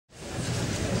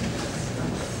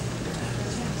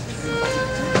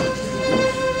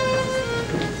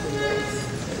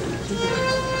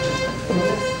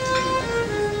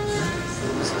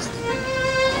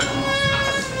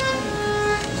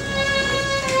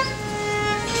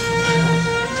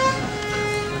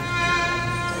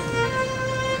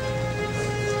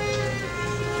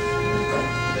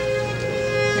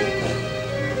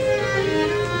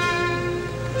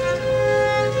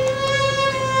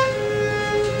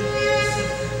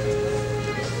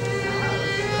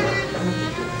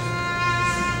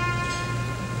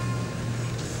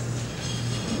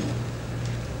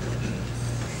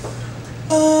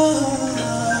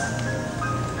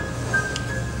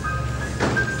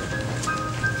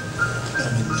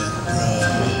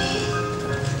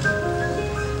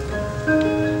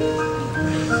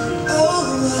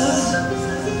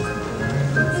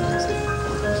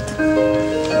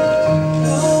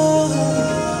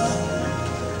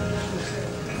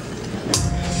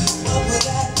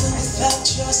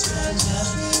just right now.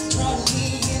 Draw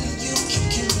me in and you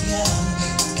kicking me out.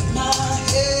 My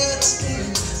head's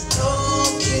spinning, no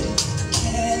kidding,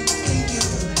 can't bring you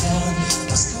down.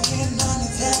 What's going on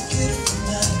in that beautiful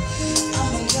night?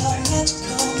 I'm in your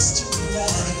magical mystery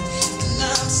ride, and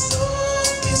I'm so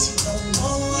busy, don't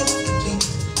know what to do.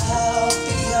 I'll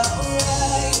be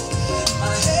alright.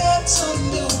 My head's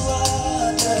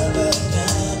underwater, but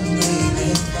I'm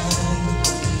breathing fine.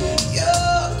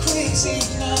 You're crazy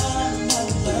now, I'm my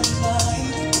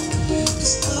mind.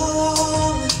 'Cause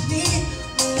all of me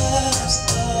loves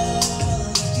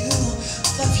all of you.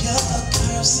 Love your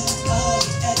curves and all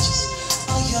your edges,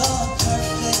 all your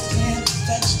perfect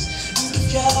imperfections. You give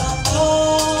your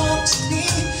all to me,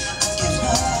 I give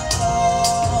my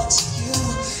all to you.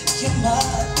 You're my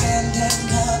end and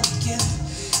my beginning,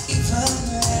 even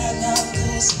when I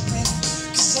lose and win.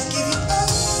 'Cause I give you all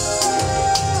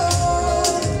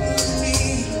of me,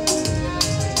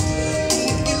 and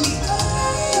you give me all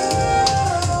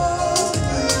of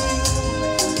you.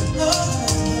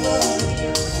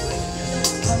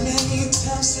 How many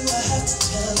times do I have to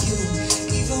tell you?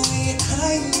 Even when you're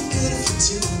crying, you're beautiful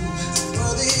too. The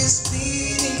world is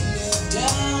beating you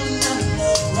down and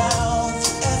around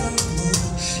for every move.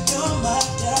 You're my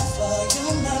downfall,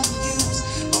 you're my muse,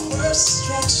 my worst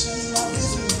distraction, my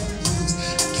rhythm and blues.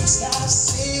 I can't stop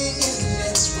singing,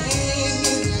 it's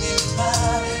ringing in my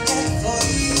head for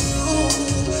you.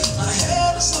 My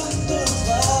head is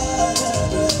underwater,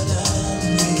 but I'm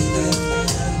breathing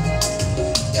fine.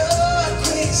 You're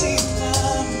crazy,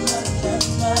 I'm not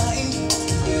mine.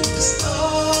 'Cause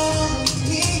all of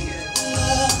me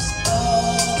loves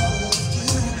all of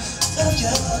you. Love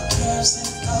your curves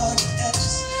and all your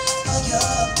edges, all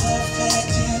your perfect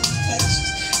imperfections.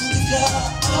 You give your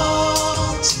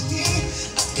all to me,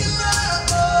 I give my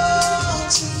all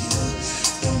to you.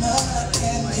 You're my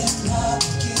end and my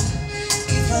beginning,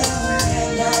 even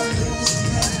when I lose and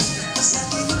win. 'Cause I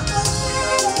give you all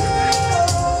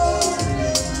of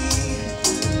me,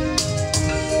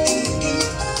 and you give me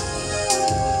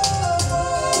all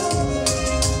of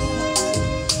you.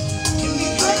 Give me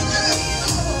all of you.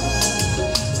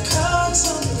 Cards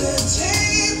on the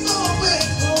table, we're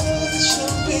both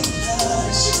jumping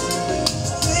nuts.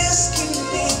 Whiskey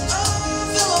and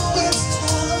although it's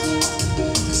tough,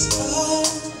 'cause all of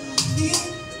me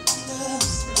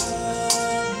loves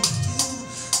all of you.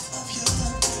 Love your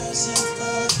curves and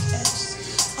all your edges,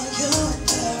 all your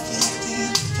perfect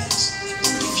imperfections. You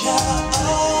give your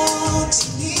all to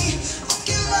me, I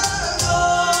give my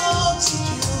all to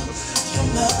you. You're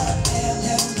my end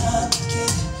and my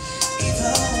beginning,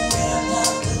 even when I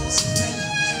lose and win.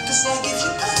 'Cause I give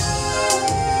you all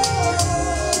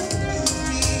of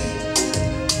me,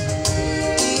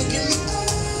 and you give me all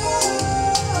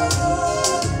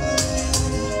of you.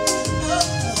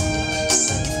 'Cause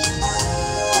I give you all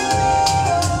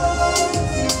of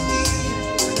me,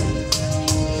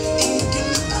 and you give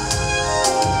me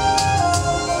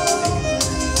all of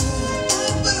you. I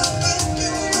will give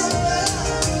you all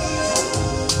of me.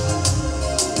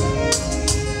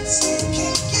 So you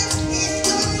can give me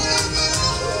all of you.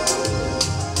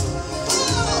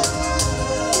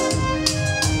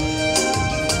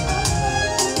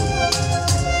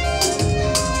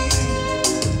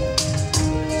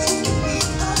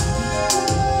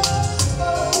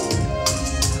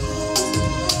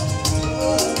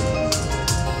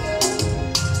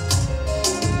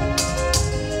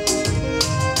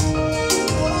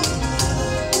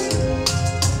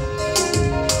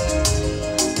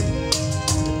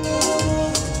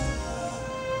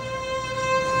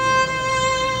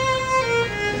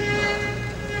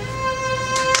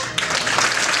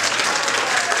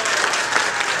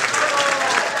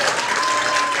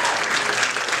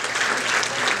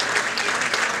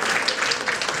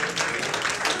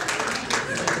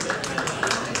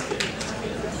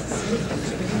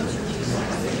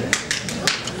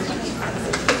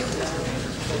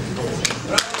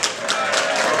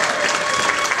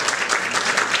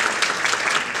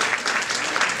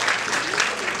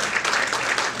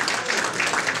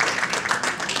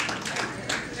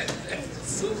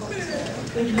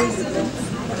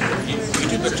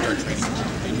 You better start training.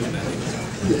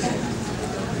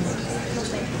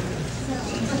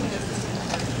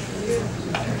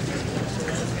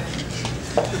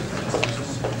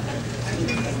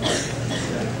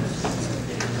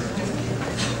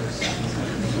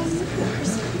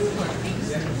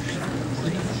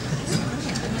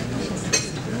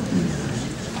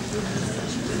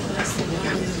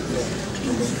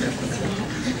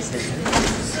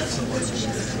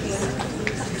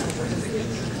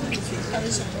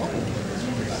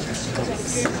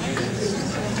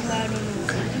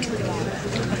 You're doing that.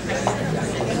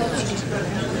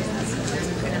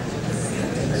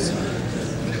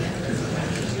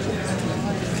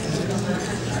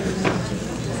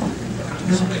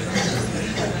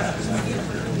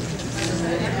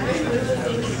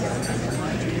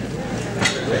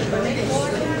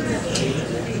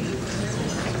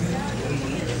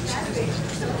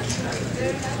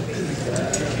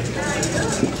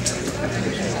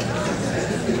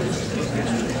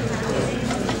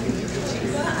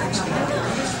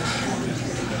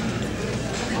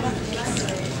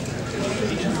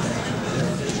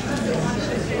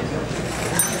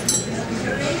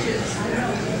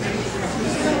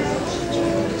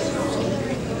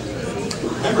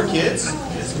 Remember, kids,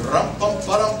 it's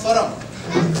rum-pum-ba-dum-ba-dum.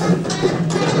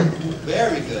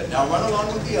 Very good. Now run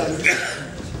along with the others.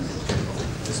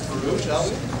 Miss Peru, shall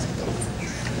we?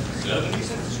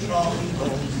 76 strong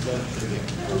bones that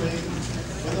parade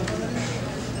with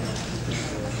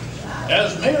a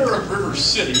As mayor of River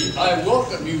City, I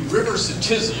welcome you River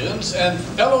Citizens and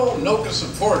fellow NOCCA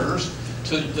supporters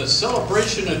to the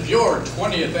celebration of your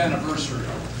 20th anniversary.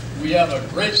 We have a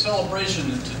great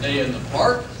celebration today in the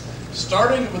park,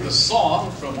 starting with a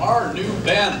song from our new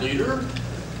band leader.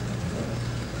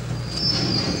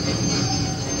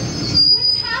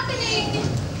 What's happening?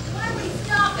 Why are we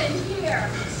stopping here?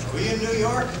 Are we in New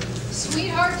York?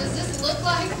 Sweetheart, does this look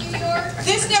like New York?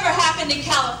 This never happened in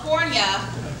California.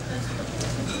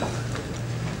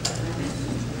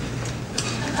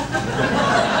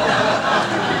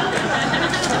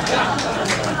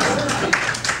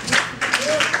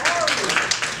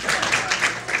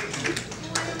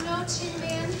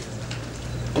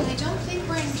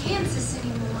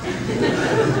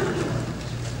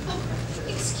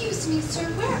 Excuse me, sir,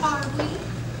 where are we?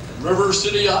 River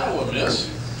City, Iowa, miss.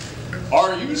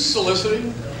 Are you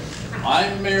soliciting?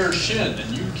 I'm Mayor Shin,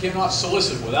 and you cannot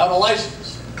solicit without a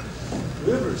license.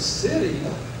 River City?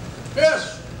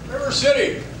 Yes, River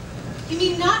City. You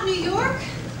mean not New York?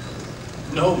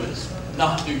 No, miss,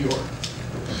 not New York.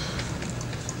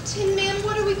 Tin Man,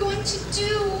 what are we going to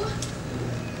do?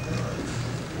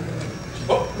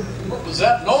 What was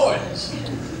that noise?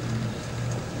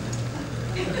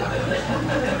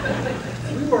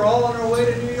 We were all on our way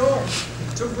to New York,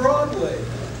 to Broadway,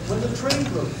 when the train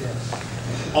broke down.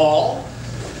 All?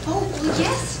 Oh, well,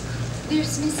 yes.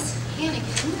 There's Miss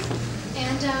Hannigan,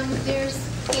 and there's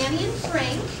Annie and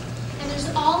Frank, and there's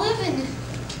Olive and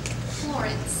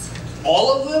Florence.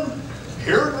 All of them?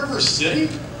 Here in River City?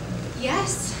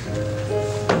 Yes.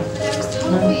 But I was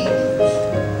hoping we'd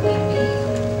be...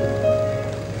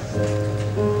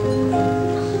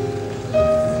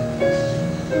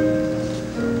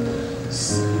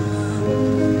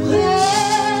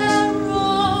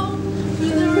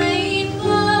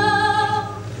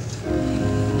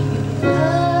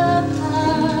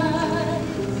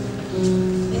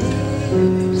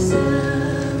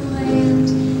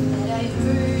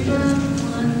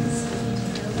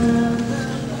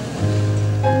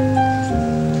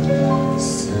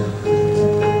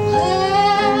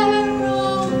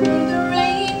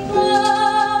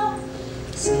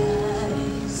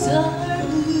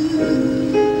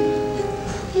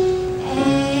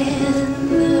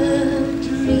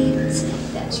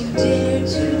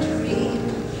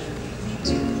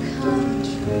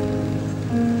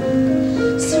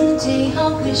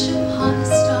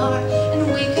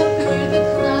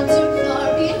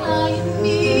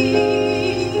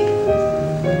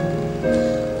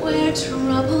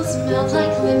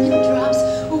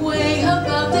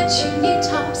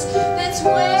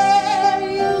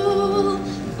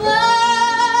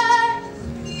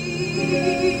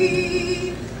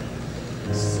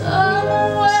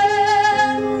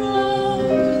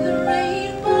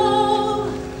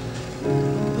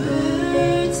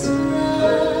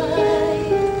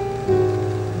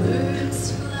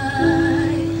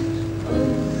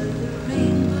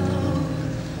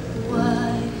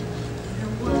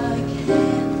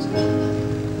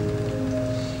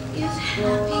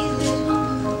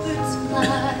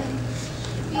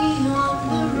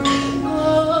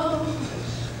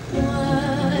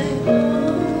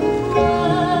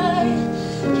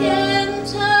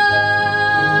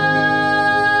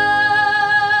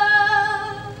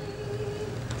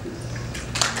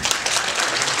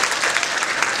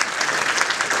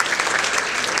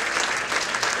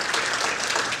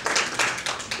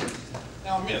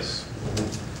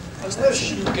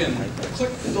 Unless you can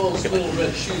click those little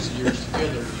red shoes of yours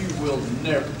together, you will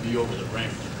never be over the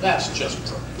rainbow. That's just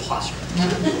preposterous.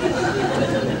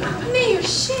 Mayor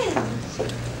Shin,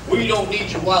 We don't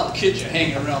need you wild kids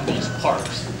hanging around these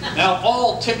parks. Now,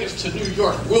 all tickets to New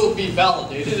York will be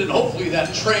validated, and hopefully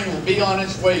that train will be on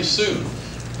its way soon.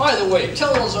 By the way,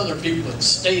 tell those other people to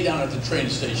stay down at the train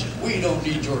station. We don't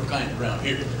need your kind around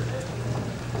here.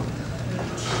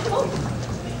 Oh,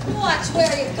 watch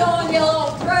where you're going, you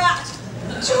little brat.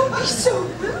 Don't be so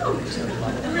rude.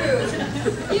 Rude.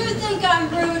 You think I'm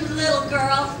rude, little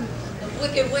girl? The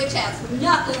Wicked Witch has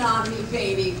nothing on me,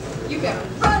 baby. You better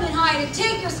run and hide and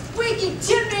take your squeaky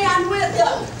tin man with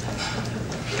you.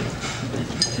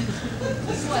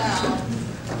 Well,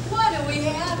 what do we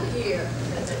have here?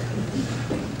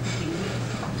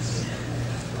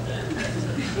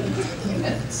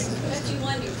 Bet you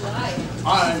wonder why.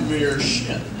 I'm Mayor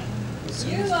Shin.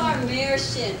 You are Mayor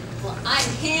Shin. Well, I'm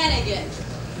Hannigan.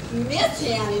 Miss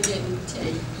Hannigan to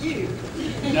you.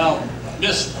 Now,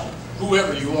 Miss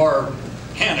whoever you are,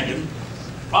 Hannigan,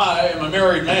 I am a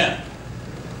married man.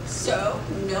 So,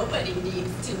 nobody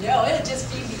needs to know. It'll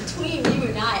just be between you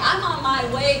and I. I'm on my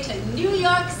way to New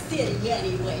York City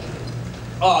anyway.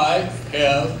 I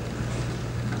have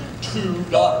 2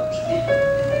 daughters.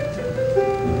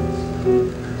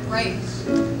 Right.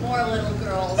 More little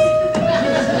girls.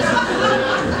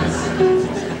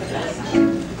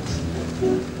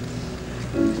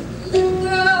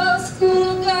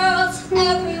 Little girls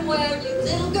everywhere. You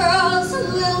little girls,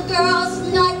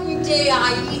 night and day. I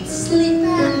eat, sleep,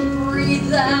 and breathe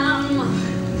them.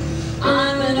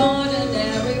 I'm an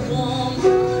ordinary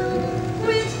woman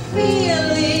with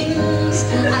feelings.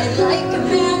 I like a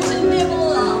man to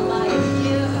nibble on my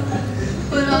ear,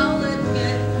 but I'll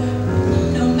admit,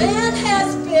 no man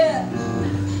has been.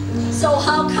 So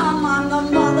how come I'm the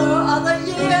mother of the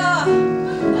year?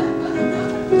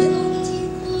 Little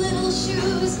teeth, little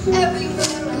shoes,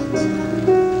 everywhere I turn.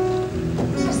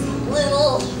 There's a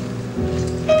little.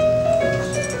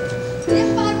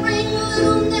 If I bring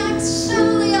little necks,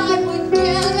 surely I would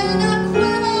get an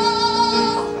acquittal.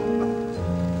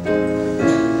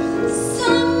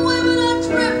 Some women are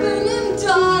dripping in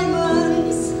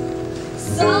diamonds.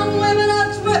 Some women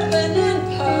are dripping in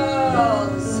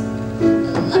pearls.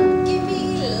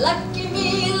 Lucky me,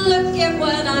 look at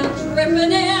what I'm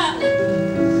dripping in.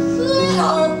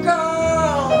 Little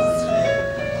girls.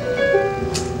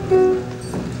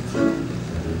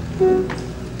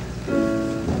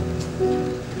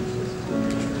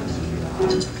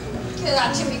 Get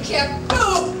out to me, kid.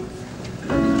 Boom!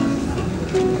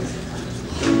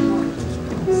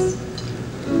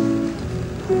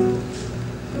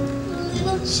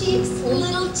 Little cheeks,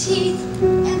 little teeth,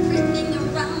 everything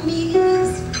around me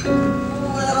is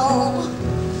little.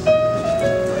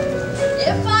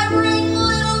 If I bring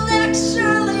little necks,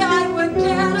 surely I would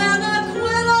get an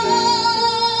acquittal.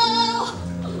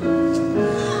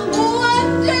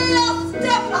 One day I'll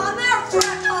step on their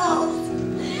freckles,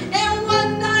 and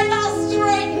one night I'll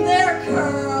straighten their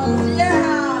curls.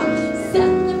 Yeah,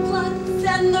 send the blood,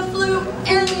 send the flu,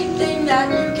 anything that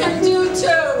you can do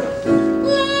too.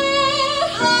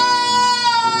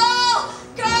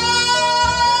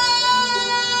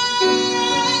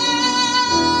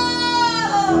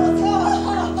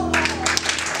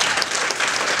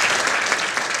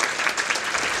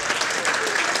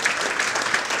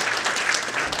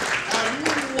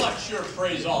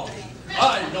 Phrase all.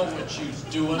 I know what you's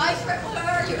doing. My friend, where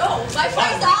are you? Oh, my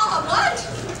friend's Olive, what?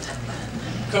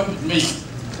 Come with me.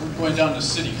 We're going down to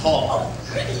City Hall. Oh,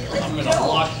 goody, let's I'm going go. to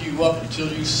lock you up until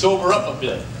you sober up a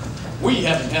bit. We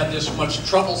haven't had this much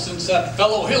trouble since that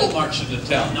fellow Hill marched into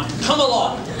town. Now, come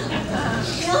along.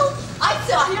 Hill? I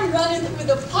saw him running through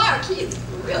the park. He's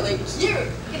really cute.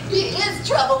 He is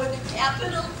trouble with a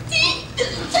capital T.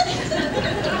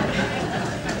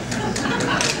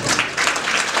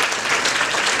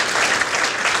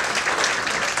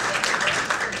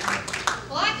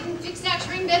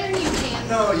 Better than you can.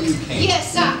 No, you can't.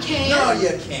 Yes, I can. No,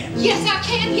 you can't. Yes, I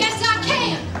can. Yes, I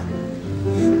can.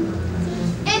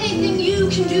 Anything you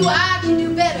can do, I can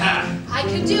do better. Ah. I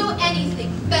can do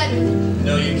anything better than you.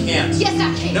 No, you can't. Yes,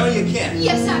 I can. No, you can't.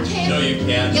 Yes, I can. No, you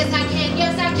can't. Yes, I can.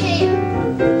 Yes, I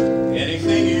can.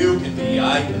 Anything you can be,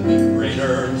 I can be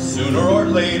greater. Sooner or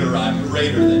later, I'm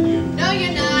greater than you. No,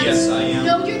 you're not. Yes, I am.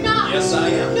 No, you're not. Yes, I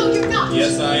am. No, you're not.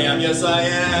 Yes, I am. Yes, I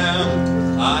am.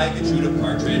 I can shoot a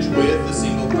partridge with a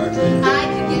single cartridge. I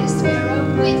could get a sparrow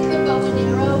with a bow and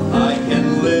arrow. I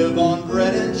can live on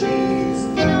bread and cheese.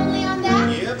 And only on that?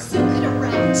 Yep. So could a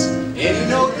rat. Any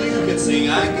note you can sing,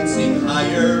 I can sing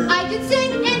higher. I could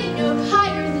sing any note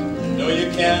higher than you. No,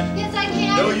 you can't. Yes, I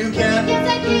can. No, you can't. Yes,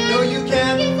 I can. No, you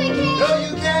can't. Yes, I can. No,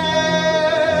 you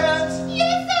can't.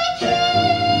 Yes, I can.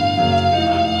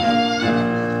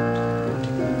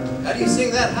 How do you sing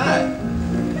that high?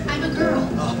 I'm a girl.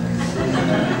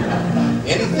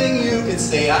 Anything you can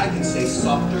say, I can say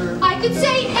softer. I could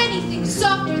say anything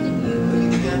softer than you. No, you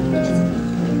can't.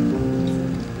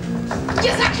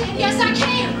 Yes, I can. Yes, I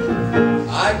can.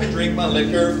 I can drink my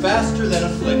liquor faster than a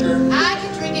flicker. I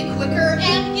can drink it quicker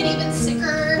and get even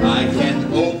sicker. I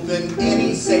can open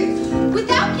any safe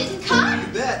Without getting caught.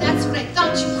 You bet. That's what I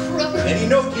thought, you crook. Any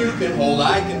note you can hold,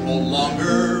 I can hold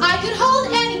longer. I could hold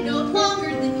any note longer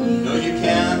than you. No, you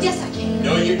can't. Yes, I can.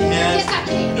 No, you can't. Yes, I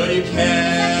can. No, you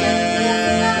can't.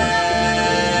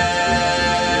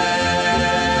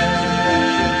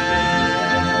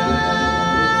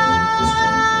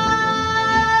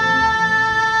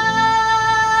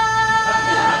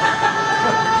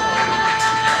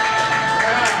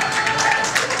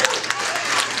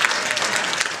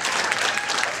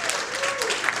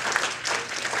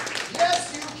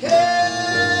 Yes, you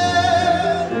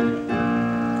can.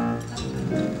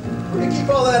 Where do you keep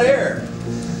all that air?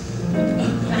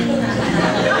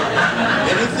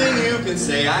 Anything you can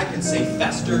say, I can say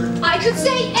faster. I could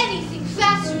say anything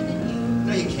faster than you.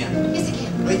 No, you can't. Yes, I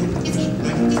can. No, you Yes, I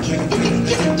can. no, Yes, I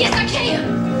can. Yes, I can.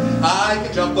 I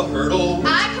can jump a hurdle.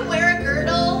 I can wear a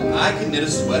girdle. I can knit a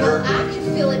sweater. I can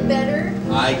feel it better.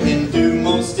 I can do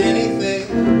most anything.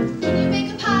 Can you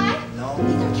make a pie? No.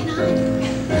 Neither can I.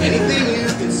 Anything you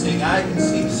can sing, I can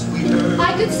sing sweeter.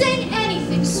 I could sing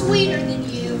anything sweeter than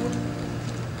you.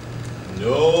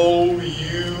 No,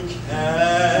 you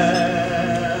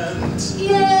can't.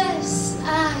 Yes, I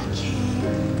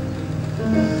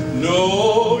can.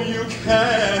 No, you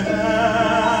can't.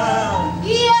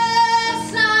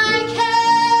 Yes, I can.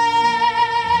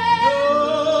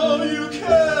 No, you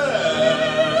can't.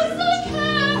 Yes, I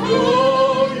can.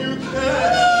 No, you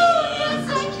can't. Yes,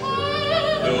 I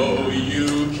can. No,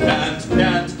 you can't.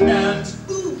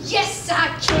 Ooh, yes, I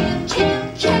can.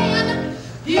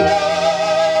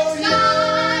 Yes, I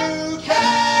can.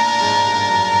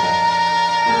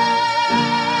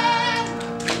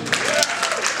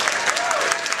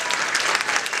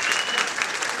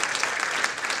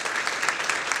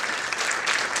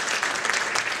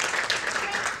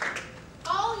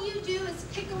 All you do is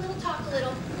pick a little, talk a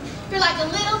little. You're like a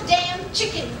little damn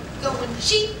chicken going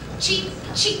cheep, cheep,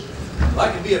 cheep.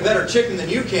 I can be a better chicken than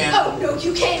you can. Oh, no,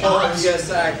 you can't. Oh, yes,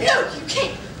 I can. No, you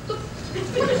can't.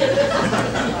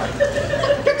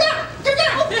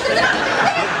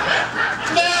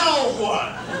 Now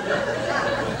what?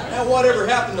 Now whatever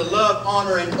happened to love,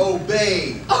 honor, and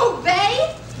obey?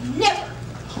 Obey? Never.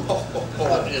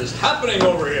 What is happening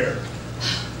over here?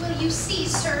 Well, you see,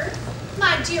 sir,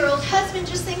 my dear old husband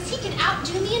just thinks he can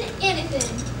outdo me in anything.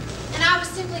 And I was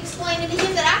simply explaining to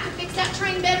him that I could fix that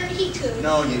train better than he could.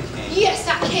 No, you can't. Yes,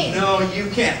 I can. No, you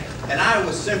can't. And I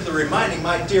was simply reminding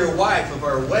my dear wife of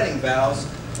our wedding vows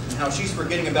and how she's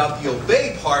forgetting about the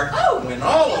obey part when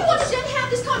all you of want us... to have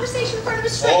this conversation in front of a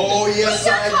stranger? Oh, yes,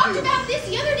 we I talked do. about this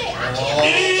the other day. I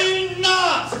can't.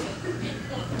 Enough!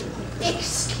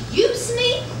 Excuse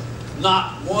me?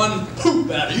 Not one poop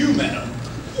out of you, madam.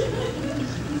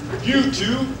 You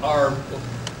two are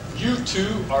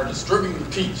disturbing the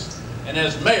peace. And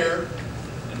as mayor,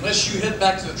 unless you head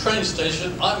back to the train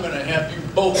station, I'm going to have you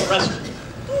both arrested.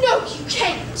 No, you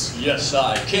can't. Yes,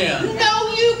 I can.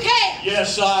 No, you can't.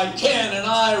 Yes, I can, and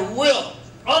I will.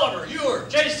 Oliver, you are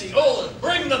J.C. Olin.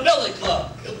 Bring the Billy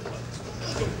Club.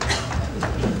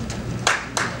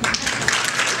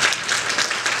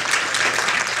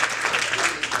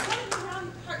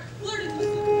 Flirting with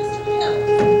Mr. Hill.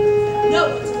 No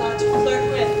one's allowed to flirt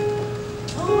with.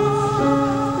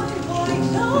 White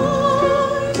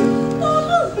night, not a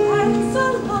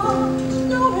Lancelot,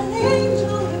 nor an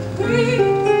angel with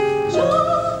wings,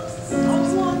 just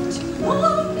someone to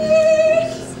love me,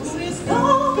 who is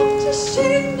not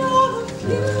ashamed of a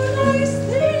few nice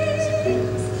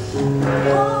things.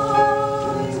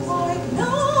 White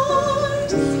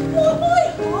night, what my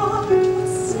heart would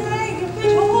say if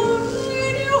it only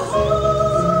knew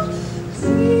how.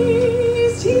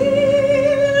 Please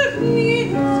hear me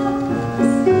now,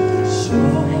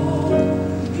 show me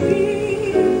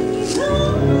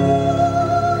now.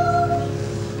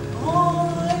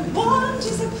 All I want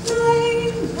is a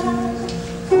plain man,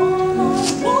 all I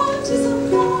want is a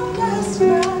modest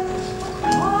man, a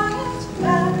quiet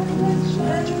man, a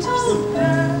gentle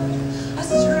man, a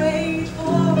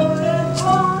straightforward and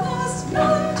honest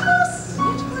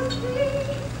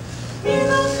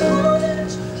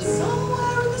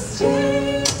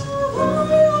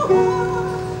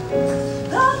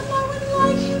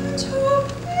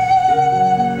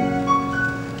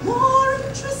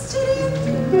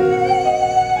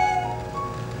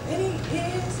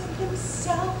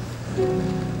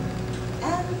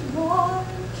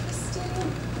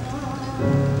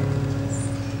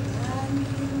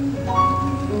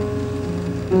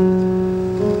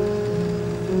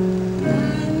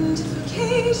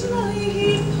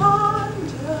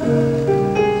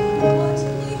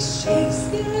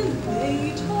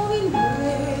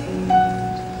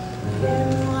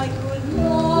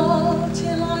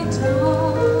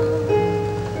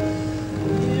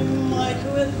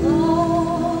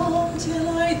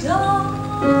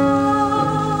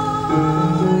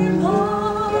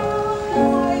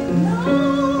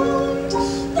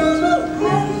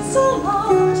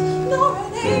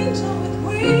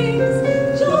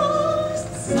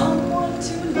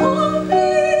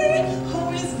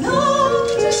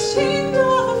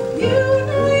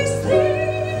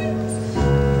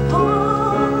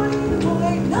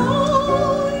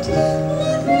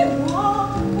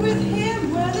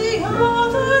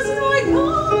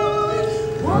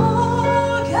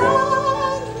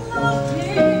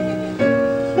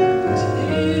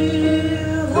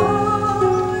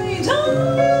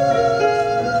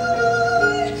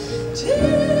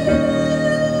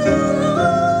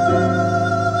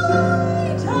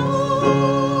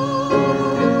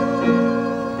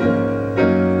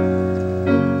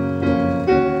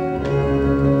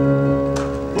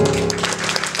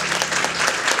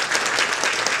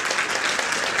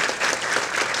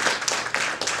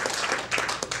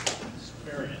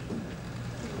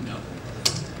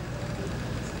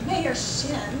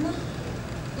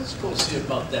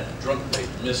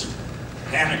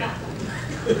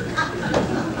I'm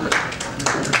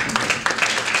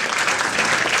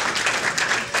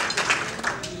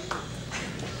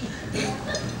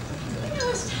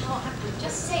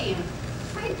just saying,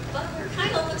 Frank Butler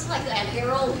kind of looks like that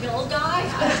Harold Hill guy.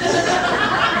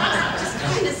 Just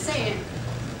kind of saying.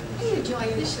 Are you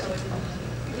enjoying the show?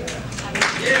 Yeah. I'm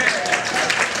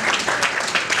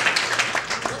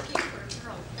looking for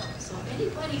Harold Hill, so if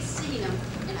anybody's seen him,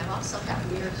 and I've also got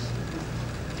mirrors,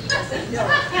 he doesn't know.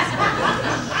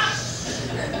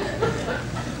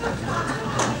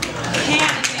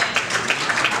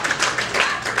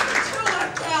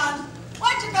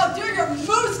 Why'd you go do your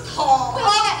moose call? Well,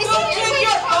 Go is it take really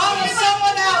your phone to possible?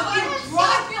 someone else. You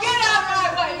What? drop. Get out of my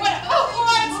way. What? Oh,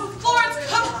 Florence,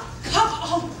 come.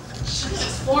 Oh,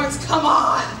 Jesus, Florence, come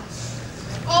on.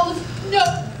 Olive, no,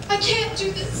 I can't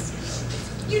do this.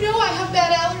 You know I have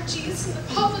bad allergies and the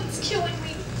pollen's killing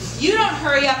me. You don't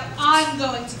hurry up. I'm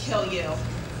going to kill you.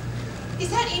 Is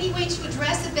that any way to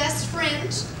address a best friend?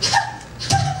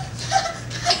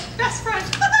 Best friend.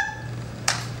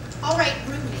 All right,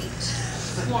 roommate.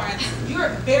 Florence, you are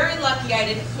very lucky I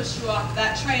didn't push you off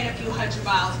that train a few hundred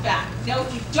miles back. Now,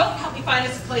 if you don't help me find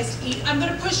us a place to eat, I'm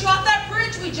going to push you off that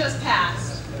bridge we just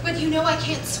passed. But you know I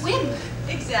can't swim.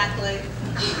 Exactly.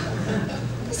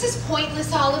 This is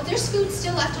pointless, Olive. There's food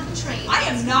still left on the train. I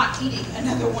am not eating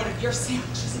another one of your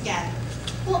sandwiches again.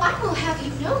 Well, I will have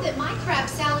you know that my crab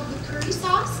salad with curry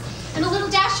sauce and a little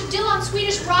dash of dill on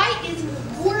Swedish rye is an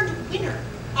award winner.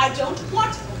 I don't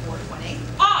want award-winning.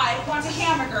 I want a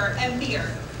hamburger and beer.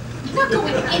 I'm not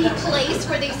going any place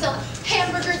where they sell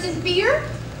hamburgers and beer.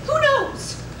 Who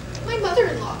knows? My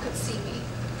mother-in-law could see me.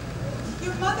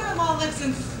 Your mother-in-law lives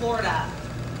in Florida.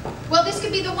 Well, this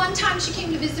could be the one time she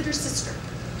came to visit her sister.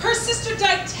 Her sister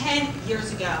died 10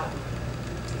 years ago.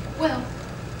 Well,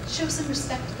 show some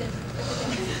respect then.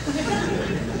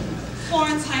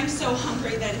 Florence, I'm so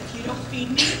hungry that if you don't feed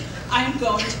me, I am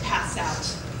going to pass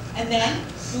out. And then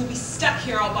you'll be stuck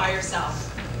here all by yourself.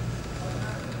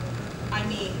 I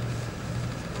mean,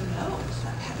 who knows?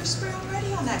 That pepper spray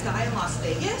already on that guy in Las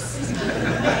Vegas?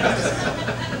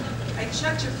 I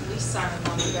checked your police siren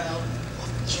long ago.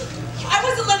 I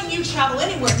wasn't letting you travel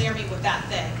anywhere near me with that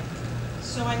thing.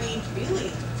 So, I mean,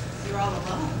 really, you're all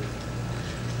alone.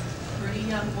 Pretty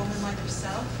young woman like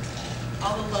yourself,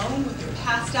 all alone with your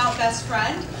passed out best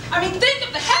friend. I mean, think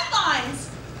of the headlines!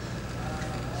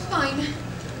 Fine.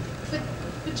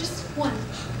 But just one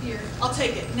beer. I'll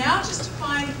take it. Now just to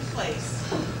find a place.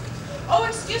 Oh,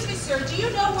 excuse me, sir. Do you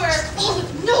know where...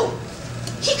 Olive, no!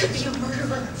 He could be a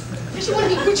murderer. Did you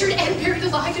want to be butchered and buried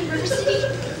alive in River City?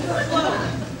 Look,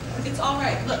 it's all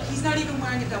right. Look, he's not even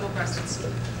wearing a double-breasted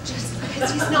suit. Just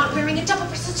because he's not wearing a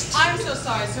double-breasted suit. I'm so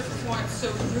sorry, sir, for Florence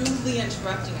so rudely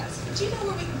interrupting us. But do you know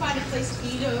where we can find a place to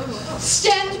eat? Oh.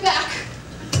 Stand back.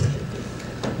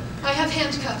 I have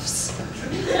handcuffs.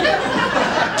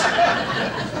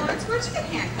 Florence, where'd you get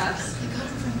handcuffs? I got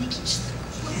them from Nikki.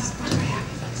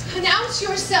 Announce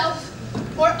yourself,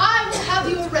 or I will have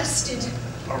you arrested.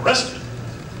 Arrested?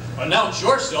 Announce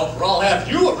yourself or I'll have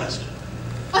you arrested.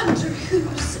 Under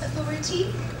whose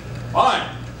authority? Mine.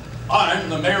 I'm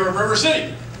the mayor of River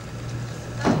City.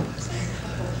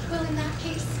 Well, in that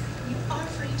case, you are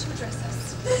free to address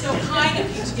us. So kind of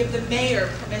you to give the mayor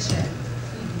permission.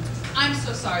 I'm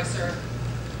so sorry, sir.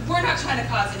 We're not trying to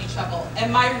cause any trouble.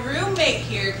 And my roommate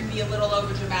here can be a little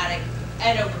overdramatic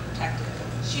and overprotective.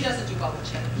 She doesn't do well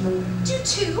with children. Do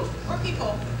too. Or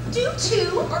people. Do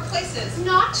too. Or places.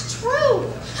 Not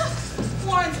true.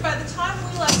 Florence, by the time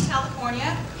we left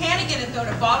California, Hannigan had thrown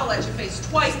a bottle at your face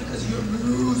twice because you're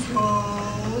loose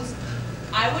balls.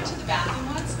 I went to the bathroom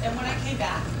once, and when I came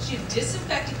back, she had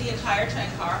disinfected the entire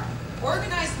train car,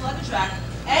 organized the luggage rack,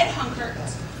 and hung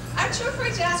curtains. I'm too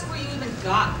afraid to ask where you even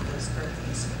got those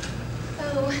curtains.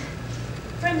 Oh,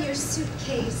 from your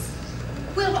suitcase.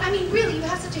 Well, I mean, really, you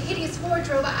have such a hideous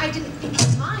wardrobe. I didn't think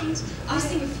you'd mind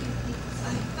missing a few things.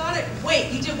 I thought it.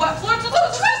 Wait, you did what? Florence,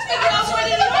 trust me, girl. What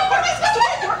did you know? What am I supposed to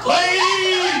do?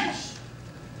 Ladies!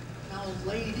 Now,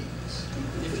 ladies,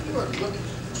 if you are looking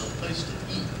for a place to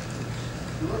eat,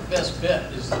 your best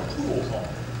bet is the pool hall.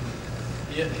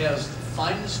 It has the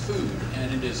finest food,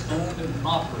 and it is owned and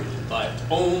operated by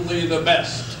only the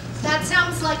best. That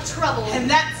sounds like trouble. And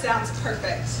that sounds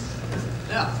perfect.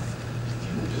 Now, if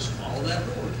you will just follow that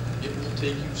road, it will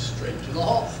take you straight to the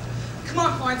hall. Come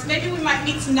on, Florence. Maybe we might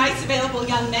meet some nice available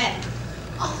young men.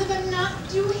 Olive, I'm not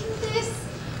doing this.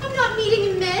 I'm not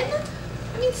meeting men.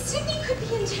 I mean, Sydney could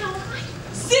be in town.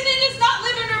 Sydney does not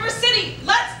live in River City.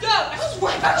 Let's go. I was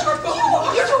right about your book.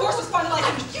 Your divorce was finally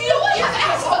like You know what? Have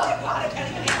asshole. Oh, God, I can't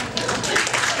even handle it.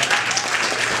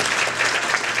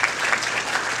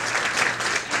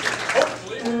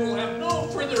 Hopefully,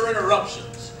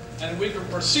 interruptions, and we can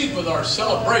proceed with our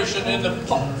celebration in the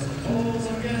park.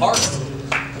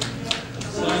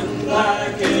 Sun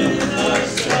back in the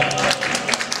sky.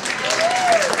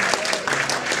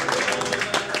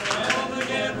 And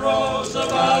again rose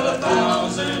about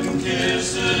 1,000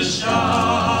 kisses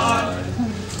shy.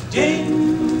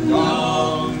 Ding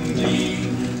dong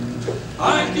ding,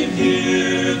 I can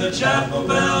hear the chapel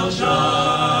bell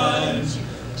chime.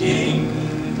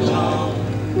 Ding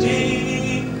dong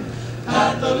ding,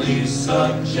 at the least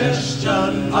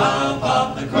suggestion I'll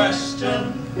pop the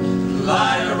question.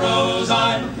 Light a rose,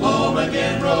 I'm home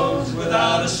again, Rose,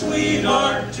 without a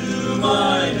sweetheart to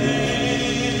my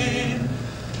name.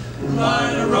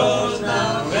 Light a rose,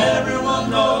 now everyone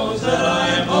knows that I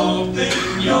am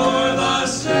hoping you're the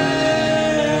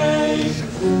same.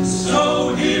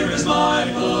 So here is my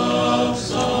love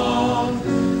song,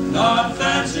 not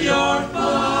fancy or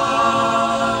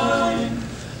fine.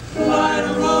 Light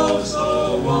a rose,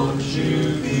 oh won't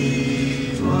you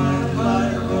be mine?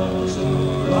 Light a rose,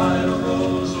 oh light a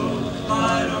rose, oh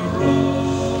light a rose.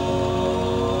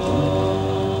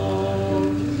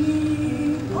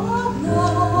 Dream of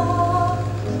love,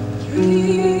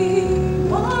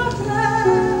 dream of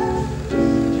land,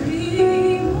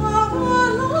 dream of a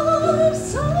love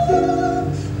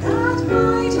song that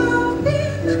might have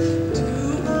been.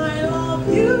 Do I love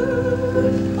you?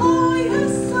 Oh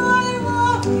yes, I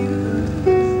love you,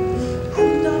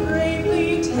 and I'll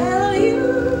bravely tell you,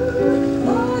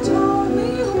 but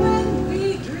only when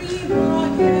we dream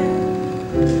again.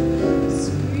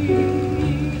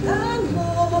 Sweet and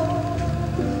low,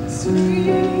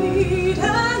 sweet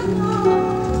and low,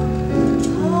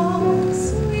 how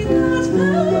sweet that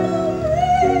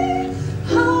memory,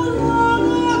 how long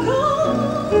ago,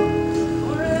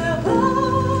 forever,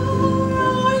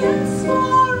 oh yes,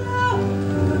 forever,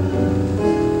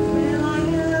 will I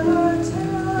ever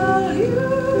tell you,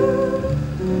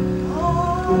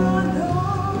 oh no.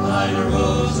 Light a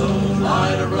rose, oh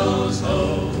light a rose,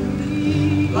 oh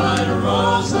light a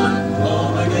rose, I'm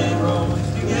home again, Rose,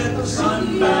 to get the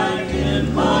sun back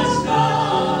in my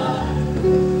sky.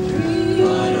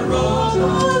 Light a rose,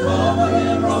 I'm home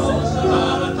again, Rose,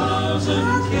 about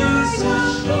 1,000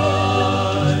 kisses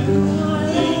shy.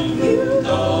 Ding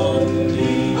dong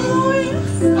ding, I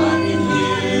can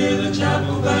hear the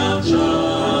chapel bell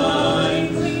chime.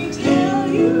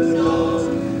 Ding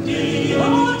dong ding,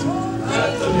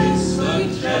 at the least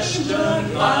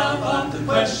suggestion I'll pop the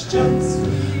question.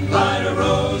 Light a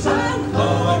rose, I'm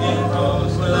home again,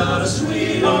 Rose, without a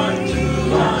sweetheart to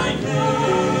my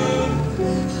name.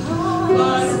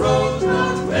 Light a rose,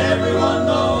 now everyone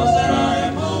knows that I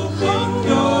am hoping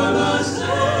you're the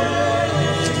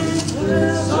same.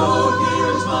 So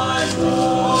here's my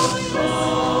love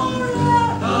song,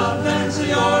 not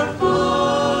fancy or fine.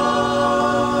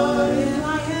 Will I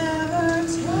ever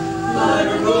tell Light a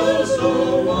rose,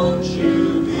 oh won't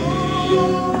you be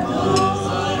mine?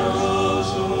 Light a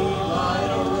rose, oh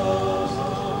light a rose, oh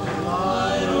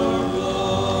light a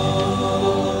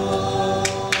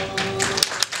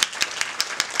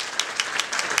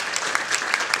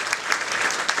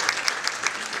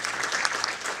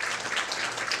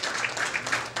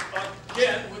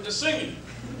Again with the singing.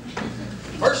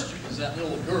 First it was that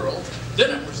little girl,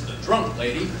 then it was the drunk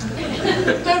lady,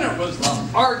 then it was the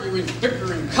arguing,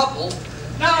 bickering couple.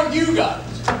 Now you guys,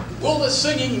 will the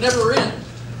singing never end?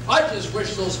 I just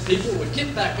wish those people would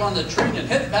get back on the train and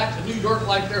head back to New York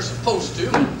like they're supposed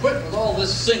to and quit with all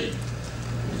this singing.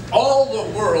 All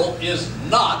the world is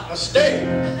not a stage.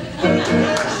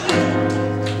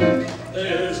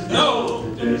 There's no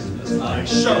business like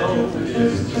show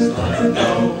business, I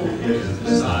know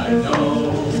business, I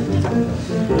know.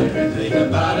 Everything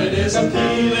about it is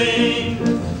appealing,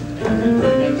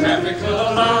 everything the traffic will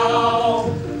allow.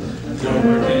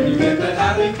 Nowhere can you get that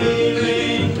happy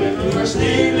feeling when you're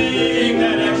stealing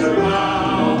that extra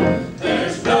wow.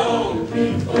 There's no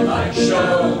people like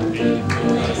show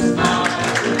people that smile.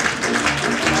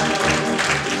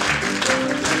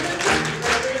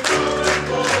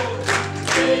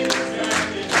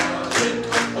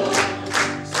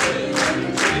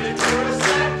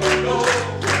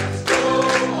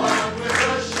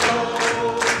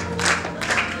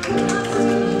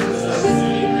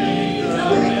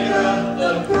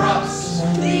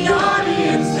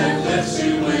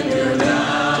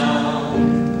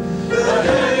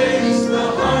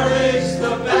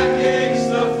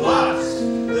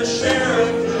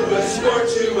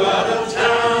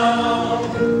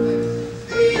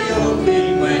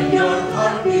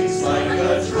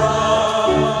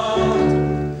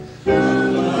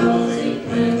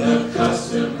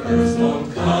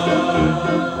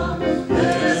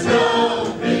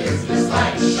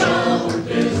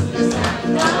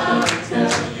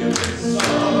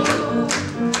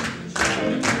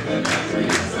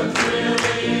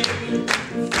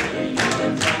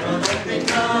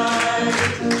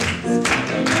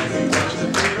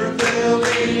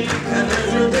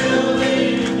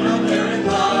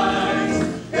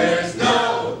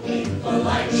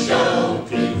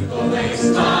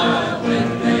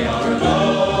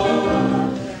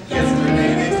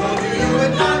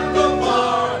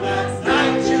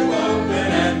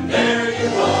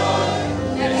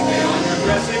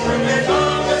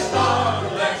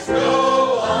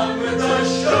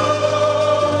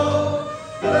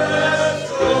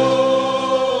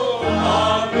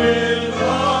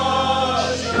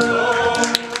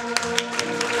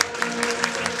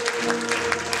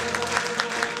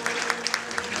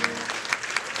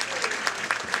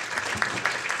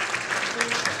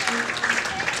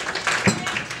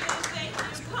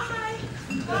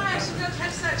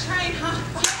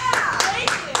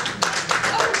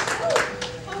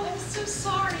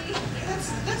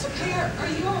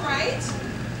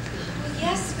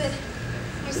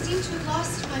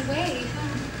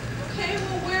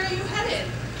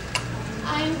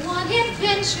 I want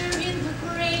adventure in the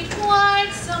great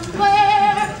wide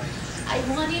somewhere. I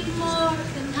want it more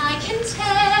than I can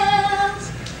tell.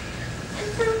 And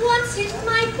for once it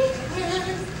might be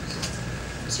grand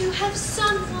to have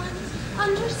someone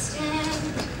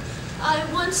understand. I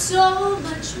want so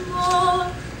much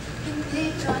more than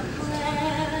they've got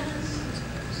planned.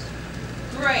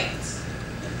 Great.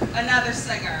 Another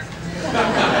singer.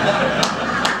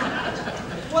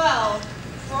 Well,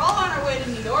 we're all on our way to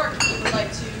New York. If you would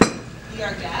like to be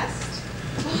our guest.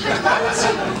 I'd love to.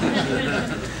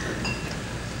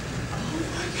 Oh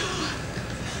my God.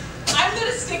 I'm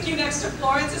going to stick you next to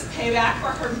Florence's payback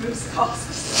for her moose calls.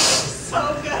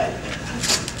 So good.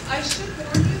 I should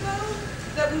warn you, though,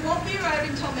 that we won't be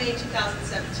arriving until May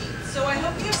 2017. So I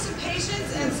hope you have some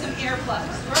patience and some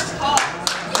earplugs. First call.